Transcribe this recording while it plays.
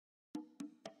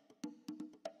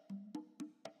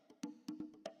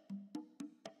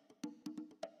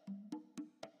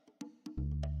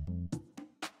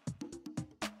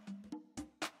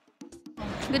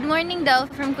Good morning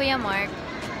daw from Kuya Mark.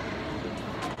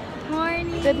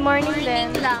 Morning. Good morning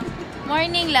din. Lang.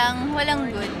 Morning lang.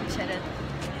 Walang good. Charot.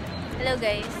 Hello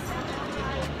guys.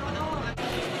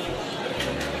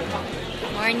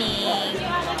 Morning.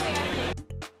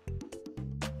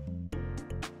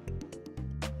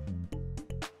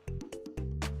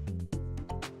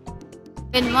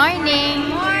 Good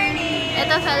morning. Morning.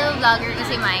 Ito fellow vlogger ko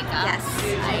si Mika. Yes.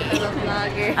 Fellow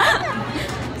vlogger.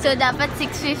 So, dapat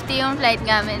 6:50 yung flight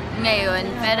namin ngayon.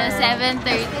 Pero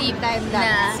 7:30 time na.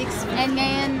 lang. 6:50. And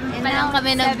ngayon pa lang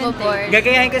kami nagbo-board.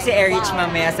 Gagayahin ko si Erich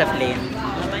mamaya sa plane.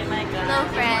 Hello,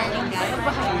 friends.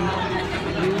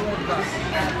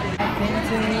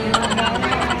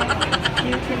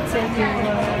 You can take your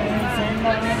words and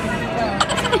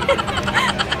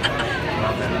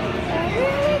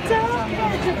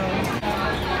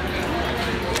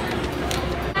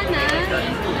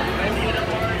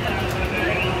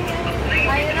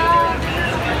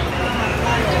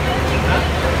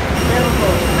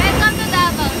Welcome to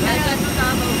Davao. Welcome to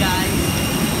Davao, guys.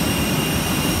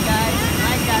 Guys,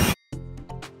 I got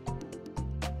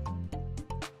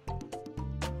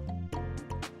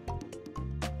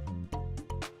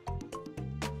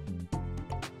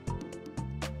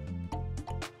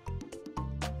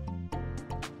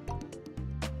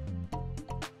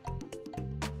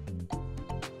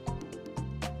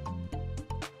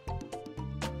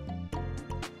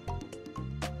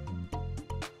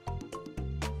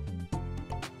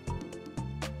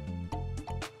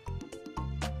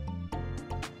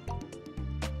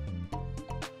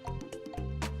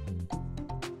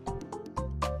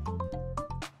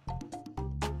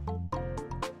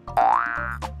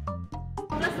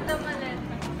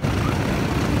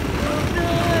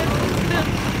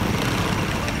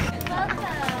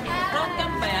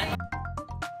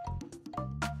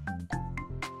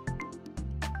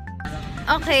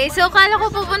Okay, so kala ko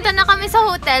pupunta na kami sa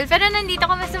hotel, pero nandito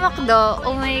kami sa McDo.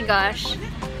 Oh my gosh.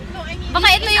 Baka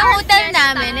ito yung hotel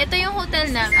namin. Ito yung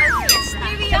hotel namin.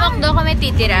 Sa McDo kami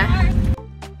titira.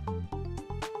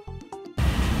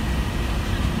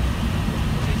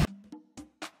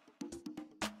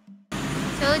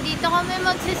 So, dito kami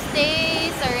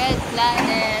magsistay sa Red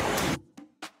Planet.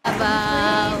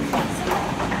 Davao.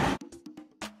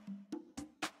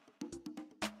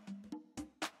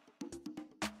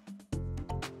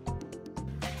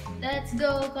 Let's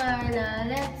go, Karla.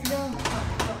 Let's go.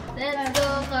 Let's go,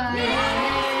 Karla.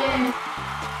 Let's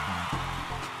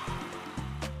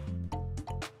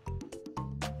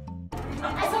go.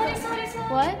 Sorry.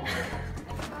 What?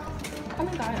 Oh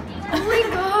my god. Oh my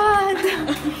god!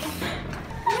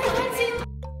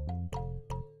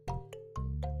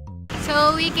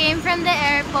 So, we came from the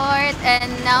airport and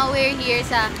now we're here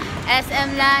sa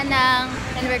SM Lanang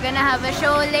and we're gonna have a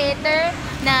show later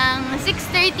ng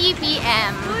 6:30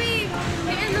 p.m. Uy!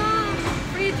 May ano?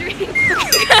 Free drink.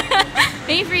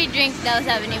 May free drink daw,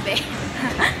 sabi ni Bae.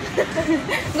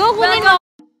 Go, kunin mo!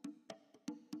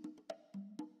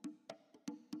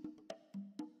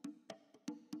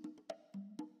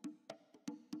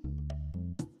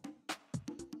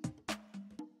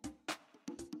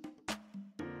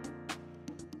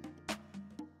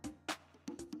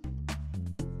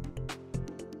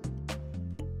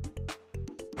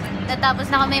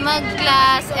 Natapos na kami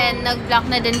mag-class and nag-vlog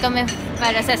na din kami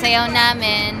para sa sayaw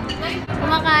namin.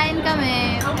 Kumakain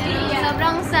kami.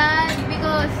 Sobrang sad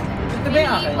because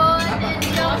hipon and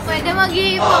hindi ako pwede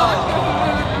mag-hipon.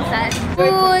 Sad.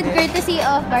 Food courtesy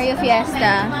of Barrio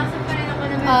Fiesta.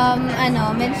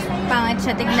 Medyo pangit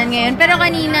siya tignan ngayon. Pero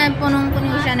kanina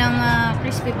punong-puno siya ng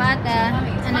crispy pata.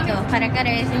 Ano to?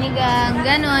 Kare-kare, sinigang,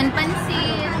 ganon,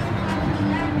 pansit.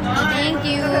 So, thank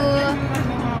you.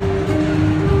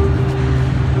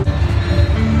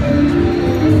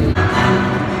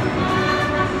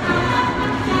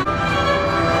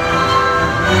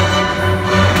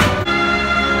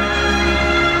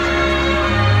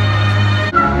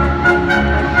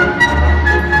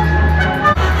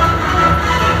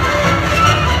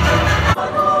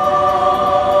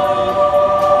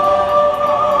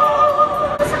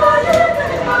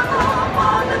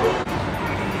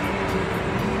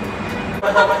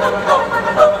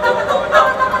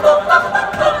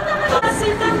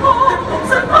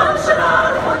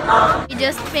 We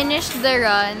just finished the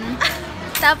run.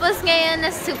 Tapos ngayon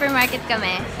nasa supermarket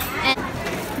kami. And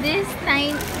this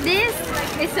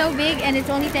is so big and it's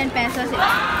only 10 pesos.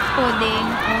 It's pudding.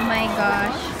 Oh my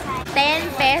gosh. 10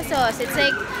 pesos. It's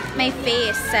like my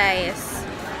face size.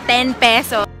 10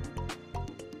 pesos.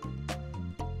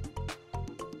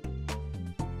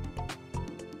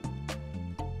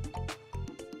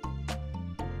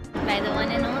 By the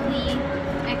one and only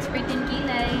expert in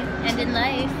kilay and in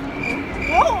life.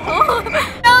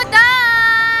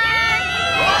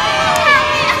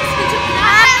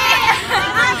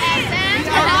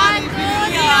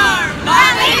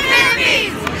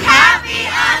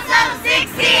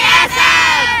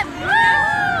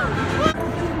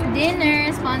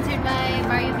 by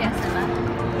Barrio Fiesta ba?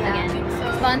 Yeah, Again. so.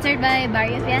 Sponsored by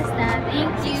Barrio Fiesta.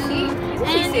 Thank you.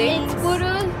 And it's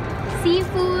puro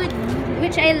seafood,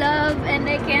 which I love and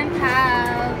I can't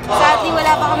have. Sadly,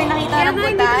 wala pa kami nakita ng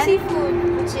rambutan, seafood.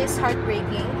 which is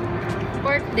heartbreaking.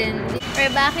 Pork din.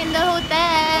 We're back in the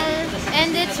hotel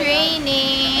and it's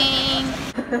raining.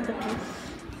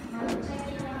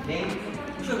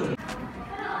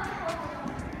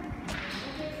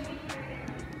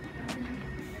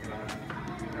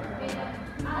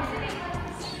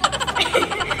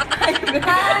 Hi!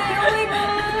 Oh my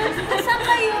gosh! Saan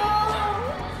kayo?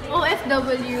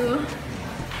 OFW.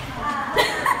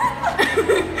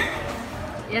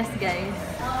 Yes, guys.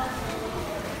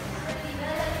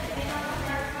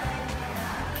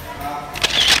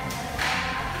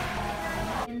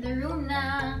 In the room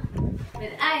na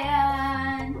with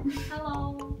Ayan.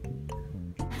 Hello.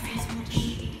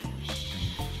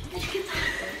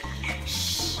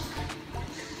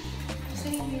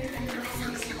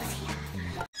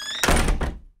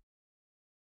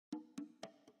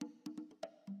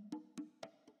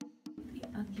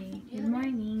 Okay, good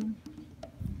morning.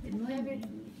 Good morning.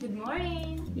 Good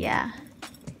morning! Yeah.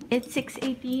 It's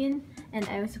 6:18 and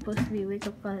I was supposed to be wake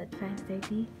up call at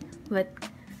 5:30, but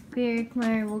Kuya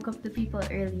Kumar woke up the people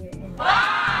earlier and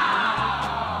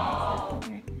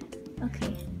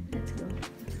okay, let's go.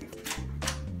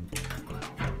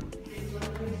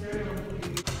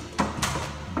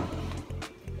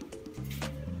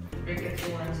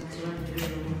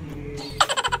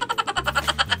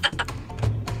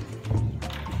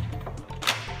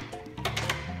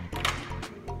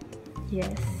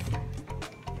 Yes.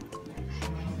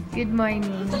 Good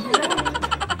morning.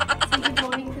 Good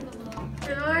morning to the vlog.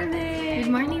 Good morning!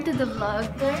 Good morning to the vlog.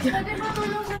 Lagi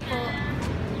matulong sa po.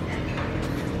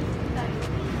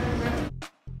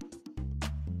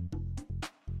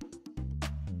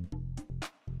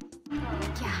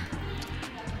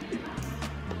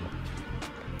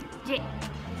 J.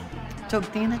 Chog,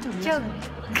 tingin na chog. Chog.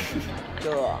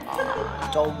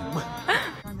 Chog.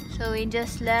 So we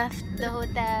just left the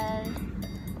hotel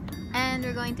and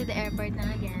we're going to the airport na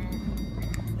again.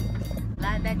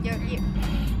 Glad that you're here.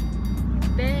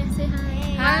 Be, say hi.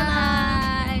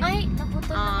 Hi! Ay,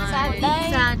 naputol na.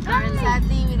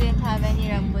 Sadly, we didn't have any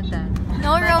rambutan.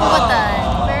 No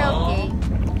rambutan. Pero okay.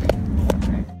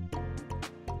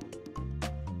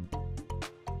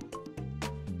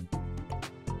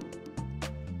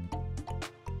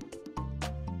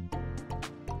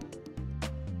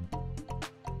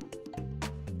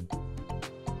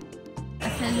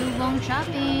 Salubong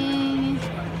shopping.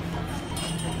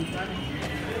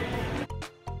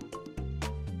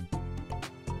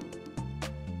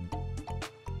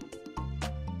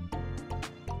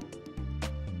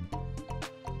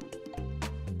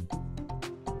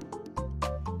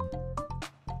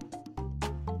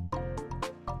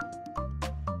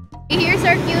 Here's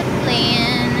our cute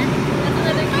plane. That's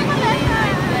another cute plane.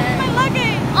 My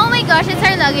luggage! Oh my gosh, it's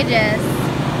our luggages.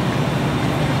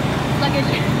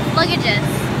 Luggage. Luggages.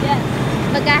 Yes.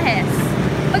 Bagajes.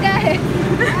 Bagajes.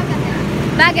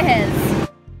 Bagajes.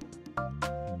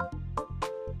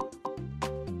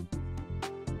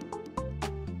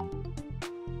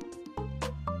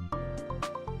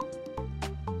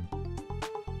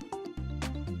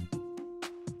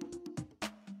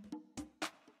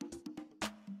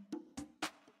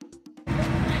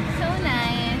 So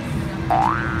nice.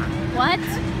 What?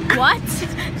 What?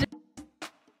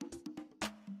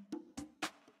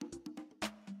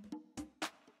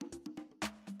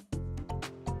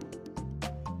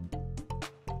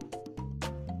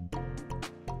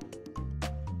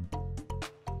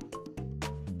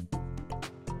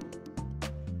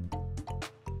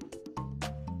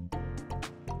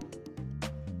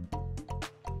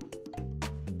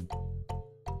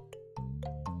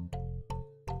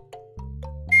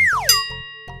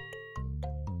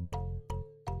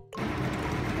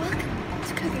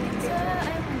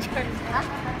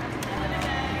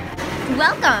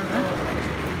 Welcome!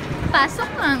 Pasok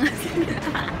lang!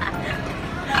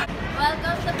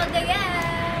 Welcome sa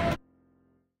Pagayan!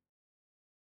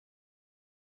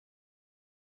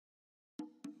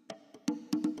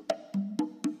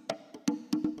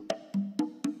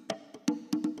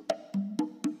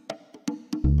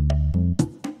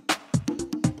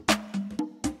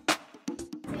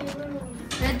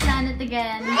 Red Planet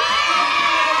again.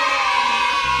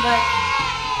 But,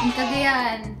 in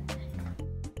Cagayan.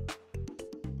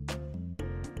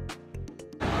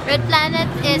 Red Planet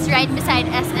is right beside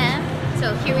SM.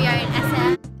 So here we are in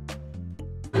SM.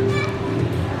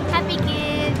 Happy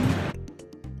kids!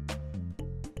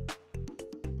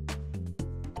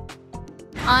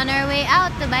 On our way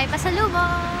out to buy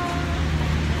pasalubong!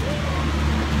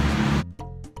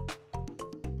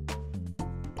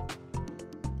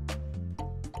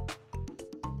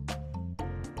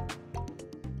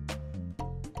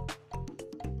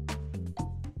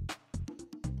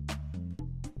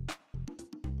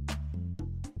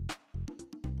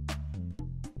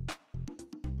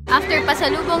 after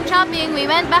pasalubong shopping, we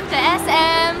went back to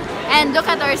SM and look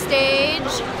at our stage.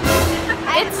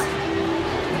 It's...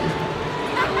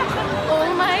 Oh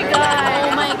my God!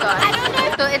 Oh my God! I don't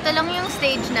know. So, ito lang yung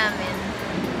stage namin.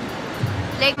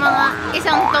 Like, mga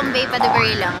isang tombay pa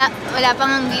very lang. Wala pang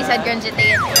ang visa grunge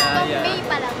yan. Tombay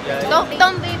pa lang.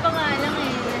 Tombay pa nga lang eh.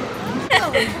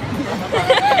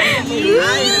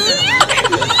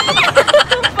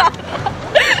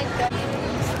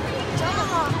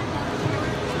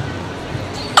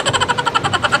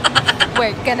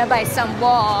 We're gonna buy some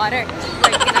water.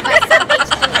 We're gonna buy some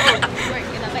H2O. We're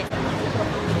gonna buy...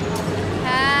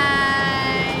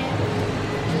 Hi!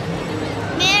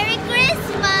 Merry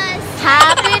Christmas!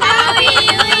 Happy New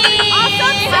Year!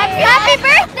 Awesome! Happy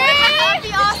birthday!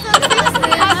 Happy awesome!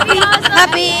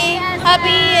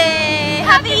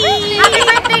 Happy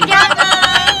birthday, Gianna!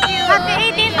 Happy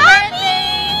 18th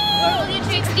birthday! Or will you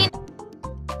 16?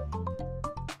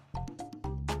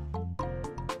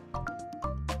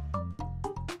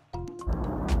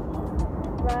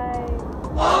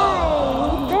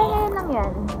 Ngayon lang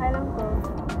yan. Alam ko.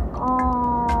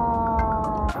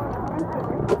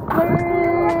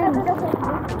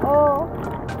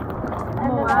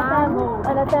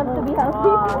 An attempt to be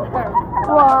healthy.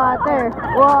 Water.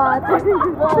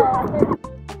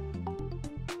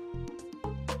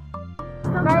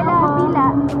 Karla, pila.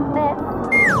 Best.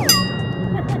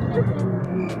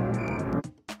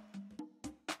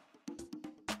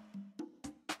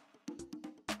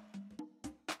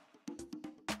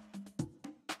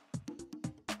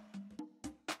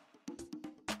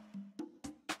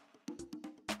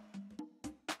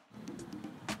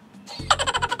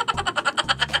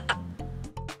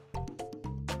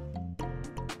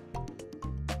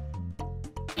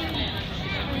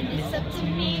 It's up to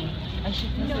me.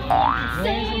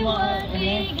 Say what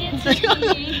we get to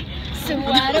be. So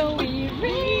why don't we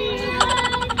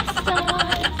rewrite the song?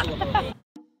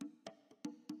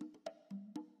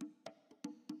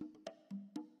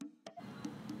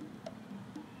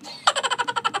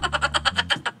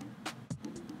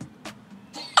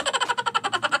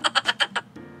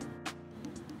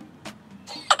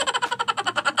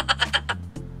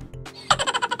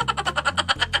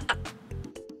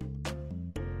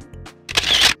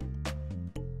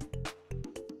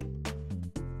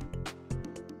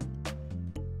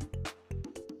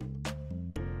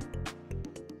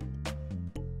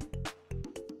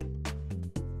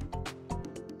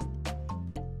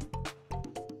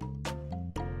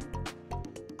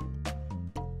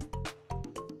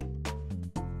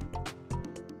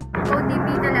 OTP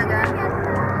talaga.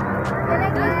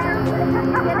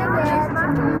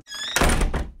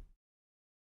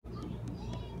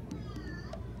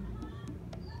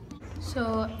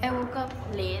 So, I woke up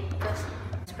late because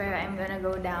I'm gonna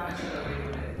go down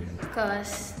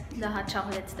because the hot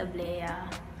chocolate's the Blea.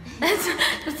 That's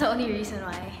the only reason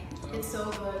why. It's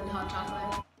so good, hot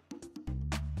chocolate.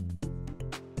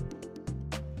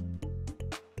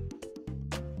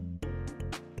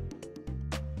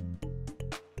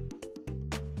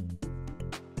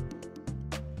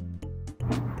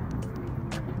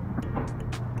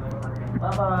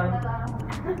 Bye-bye.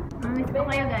 Mamiss po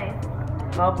kayo, guys.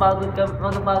 Magpagod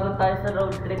tayo sa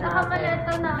road trip natin.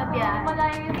 Nakamaleta na. Kabya.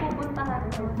 Malayo yung pupuntahan.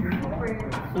 Super.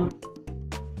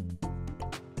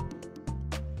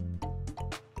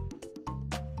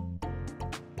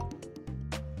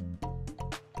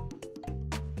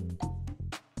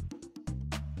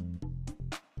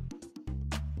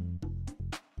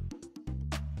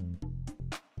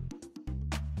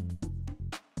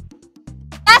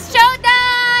 Last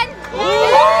showdown!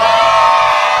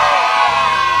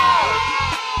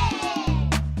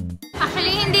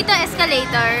 Actually, hindi to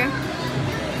escalator.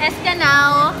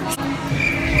 Escanao.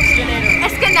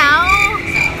 Escanao?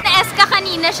 Na-eska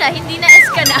kanina siya, hindi na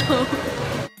escanao.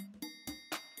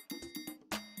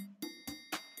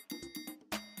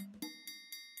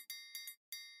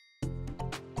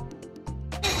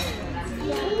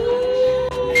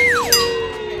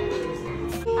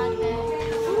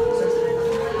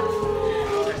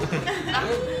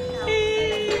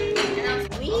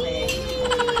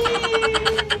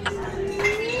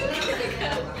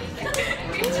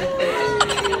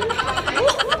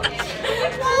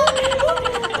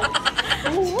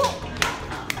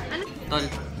 Tol.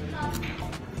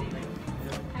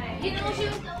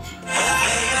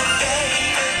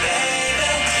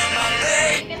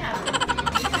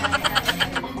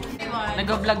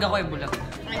 Nag-vlog ako eh, bulag.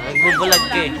 Nagbubulag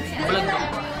ka eh. Bulag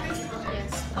ako.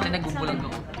 Ay, nagbubulag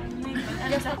ako.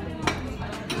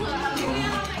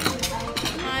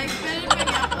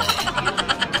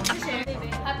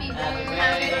 Happy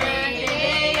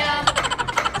birthday,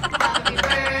 happy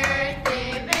birthday.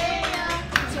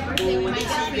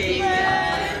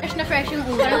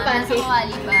 pa,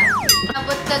 sumali pa.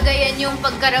 Tapos Cagayan yung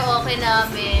pagkaraoke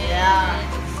namin. Yeah.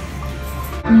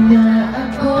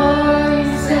 Naapoy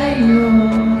sa'yo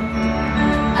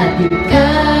at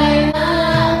ika'y tama.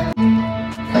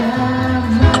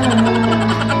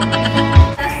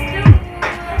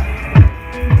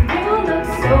 You look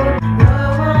so I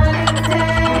wanna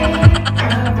take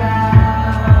a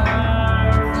bow.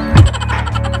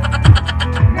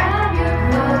 Grab your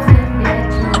clothes and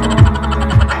get on.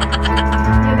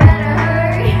 You better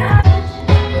hurry up.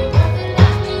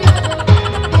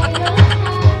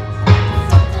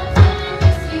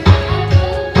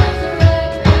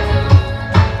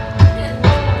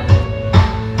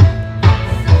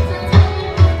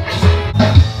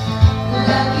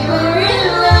 Lucky we're in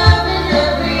love in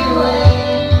every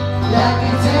way.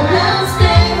 Lucky to not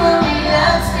stay when we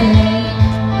not stay.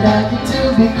 Lucky to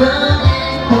be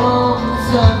coming home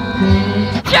someday.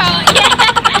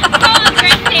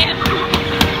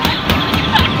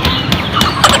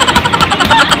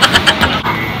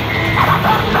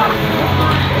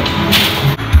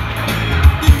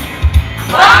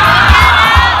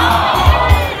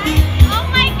 Oh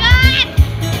my God!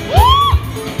 Woo!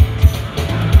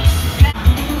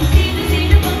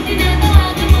 Sino bang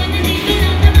tinatawagan mo na dito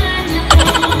lang naman ako?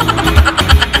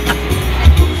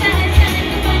 At kung saan-saan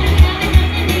ka pa nagkakaroon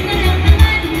na dito lang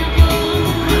naman ako.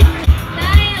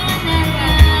 Tayo na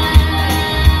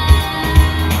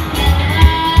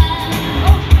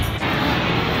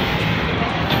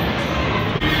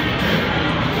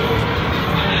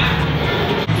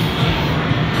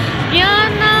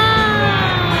Gianna!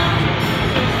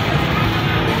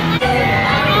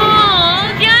 Oh,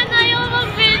 Gianna yung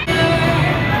mag-video.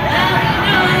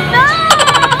 No!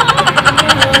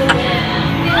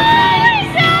 Oh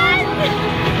my God!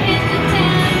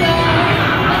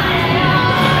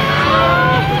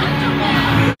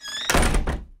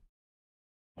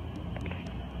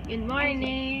 Good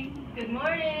morning. Good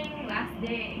morning, last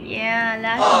day. Yeah,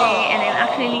 last day, and I'm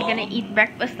actually gonna eat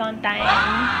breakfast on time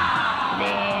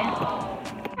today.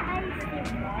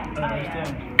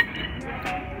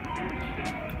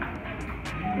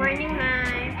 Morning,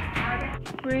 Mai.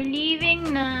 We're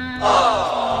leaving now.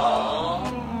 Aww.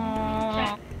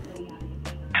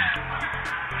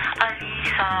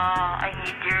 Alisa, I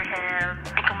need your help.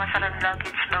 Di ko masarap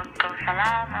luggage bag ko.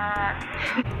 Salamat.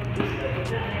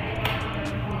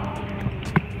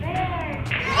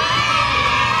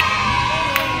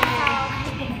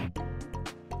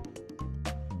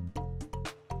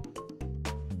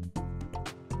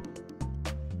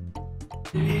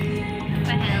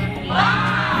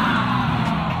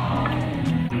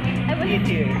 Eat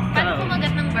here. Paano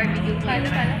kumagat ng barbecue? Paano?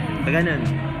 Ganun.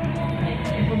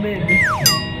 Oh, baby.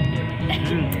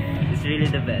 It's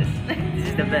really the best. This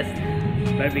is the best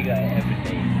barbecue I ever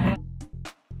tasted.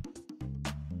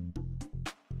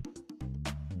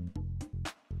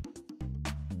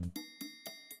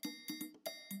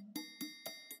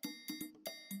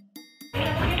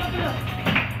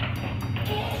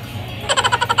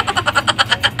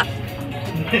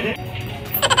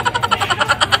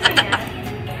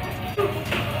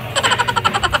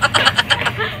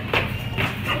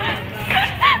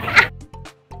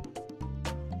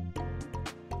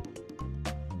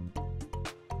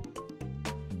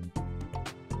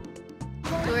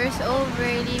 Tour's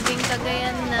over, leaving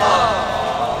Cagayan na.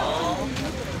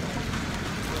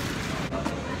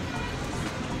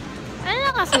 Ano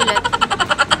nakasulat?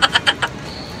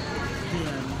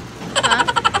 Ha?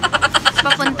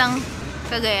 Papuntang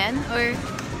Cagayan? Or?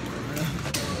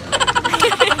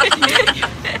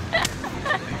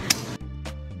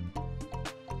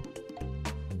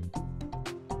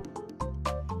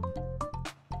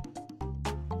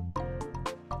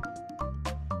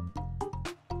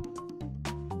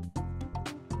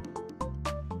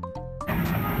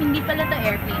 Hindi pala to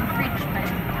airplane, fridge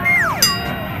pala.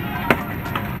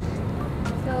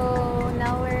 So,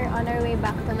 now we're on our way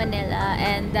back to Manila,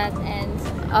 and that ends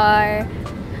our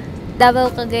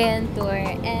Davao Cagayan tour,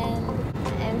 and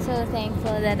I'm so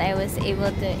thankful that I was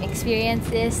able to experience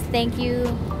this. Thank you,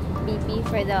 BP,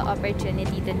 for the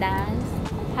opportunity to dance.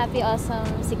 Happy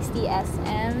awesome 60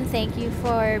 SM. Thank you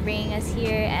for bringing us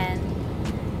here, and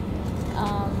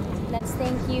let's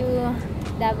thank you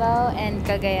Davao and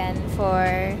Cagayan for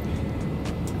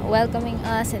welcoming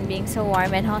us and being so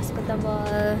warm and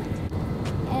hospitable,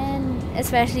 and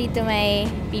especially to my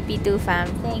BP2 fam.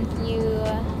 Thank you.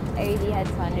 I really had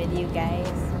fun with you guys,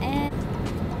 and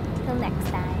till next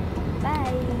time,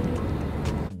 bye.